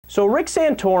So Rick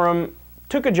Santorum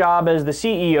took a job as the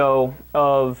CEO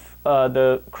of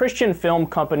the Christian film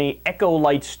company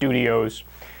EchoLight Studios.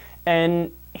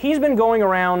 And he's been going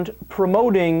around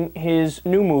promoting his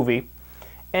new movie.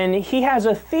 And he has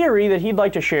a theory that he'd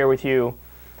like to share with you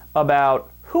about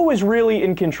who is really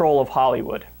in control of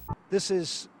Hollywood. This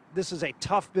is a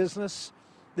tough business.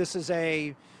 This is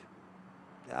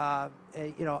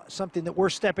something that we're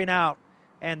stepping out,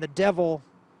 and the devil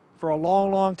for a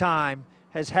long, long time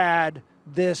has had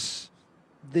these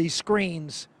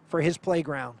screens for his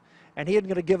playground, and he isn't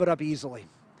going to give it up easily.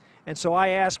 And so I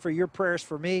ask for your prayers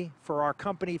for me, for our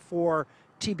company, for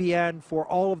TBN, for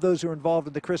all of those who are involved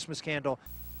in the Christmas Candle.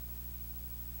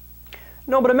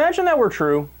 No, but imagine that were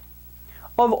true.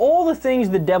 Of all the things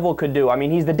the devil could do, I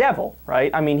mean, he's the devil,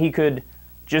 right? I mean, he could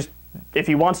just, if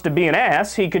he wants to be an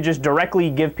ass, he could just directly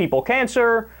give people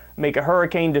cancer, make a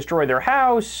hurricane destroy their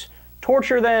house,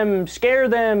 torture them, scare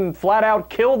them, flat out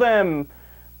kill them.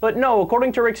 But no,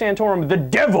 according to Rick Santorum, the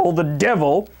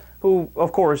devil, who,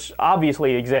 of course,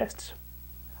 obviously exists.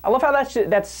 I love how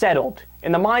that's settled.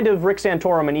 In the mind of Rick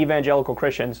Santorum and evangelical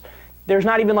Christians, there's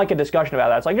not even like a discussion about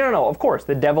that. It's like, no, of course,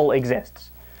 the devil exists.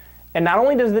 And not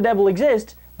only does the devil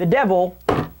exist, the devil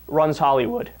runs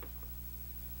Hollywood.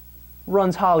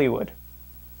 Runs Hollywood.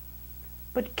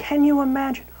 But can you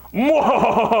imagine?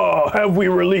 Have we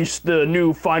released the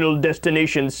new Final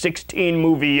Destination 16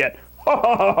 movie yet?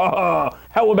 How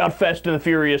about Fast and the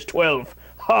Furious 12?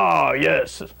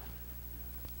 Yes.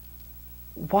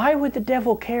 Why would the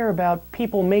devil care about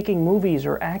people making movies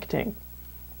or acting?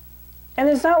 And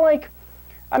it's not like,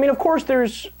 I mean, of course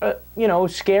there's,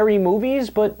 scary movies,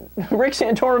 but Rick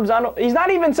Santorum's he's not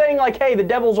even saying like, hey, the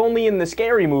devil's only in the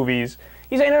scary movies.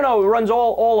 He's saying, no, it runs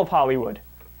all of Hollywood.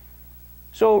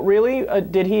 So really,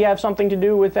 did he have something to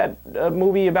do with that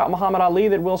movie about Muhammad Ali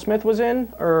that Will Smith was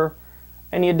in? Or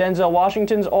any of Denzel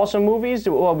Washington's awesome movies?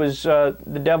 Was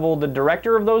the devil the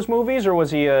director of those movies? Or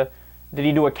was he did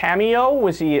he do a cameo?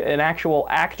 Was he an actual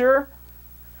actor?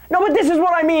 No, but this is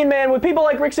what I mean, man, with people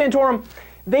like Rick Santorum.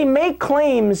 They make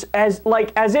claims as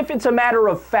if it's a matter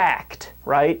of fact,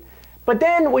 right? But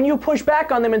then when you push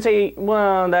back on them and say,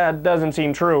 well, that doesn't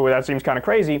seem true, that seems kind of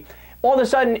crazy, all of a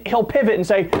sudden he'll pivot and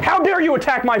say, how dare you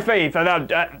attack my faith?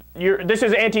 This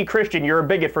is anti-Christian, you're a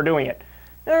bigot for doing it.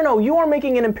 No, you are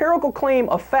making an empirical claim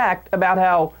of fact about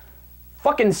how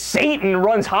fucking Satan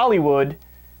runs Hollywood,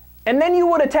 and then you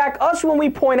would attack us when we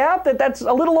point out that that's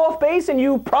a little off base and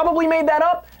you probably made that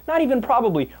up? Not even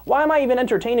probably. Why am I even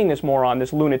entertaining this moron,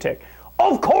 this lunatic?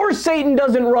 Of course Satan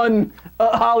doesn't run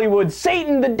Hollywood.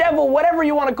 Satan, the devil, whatever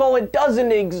you want to call it,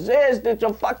 doesn't exist. It's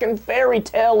a fucking fairy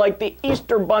tale like the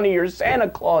Easter Bunny or Santa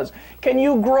Claus. Can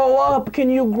you grow up?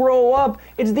 Can you grow up?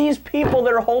 It's these people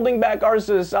that are holding back our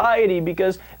society,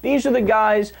 because these are the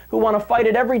guys who want to fight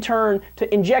at every turn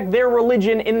to inject their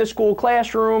religion in the school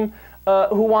classroom,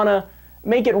 who want to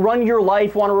make it run your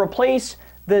life, want to replace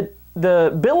the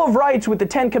Bill of Rights with the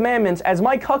Ten Commandments, as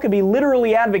Mike Huckabee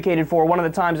literally advocated for one of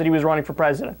the times that he was running for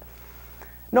president.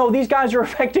 No, these guys are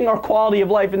affecting our quality of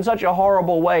life in such a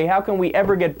horrible way. How can we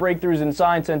ever get breakthroughs in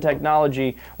science and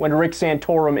technology when Rick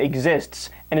Santorum exists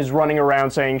and is running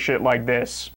around saying shit like this?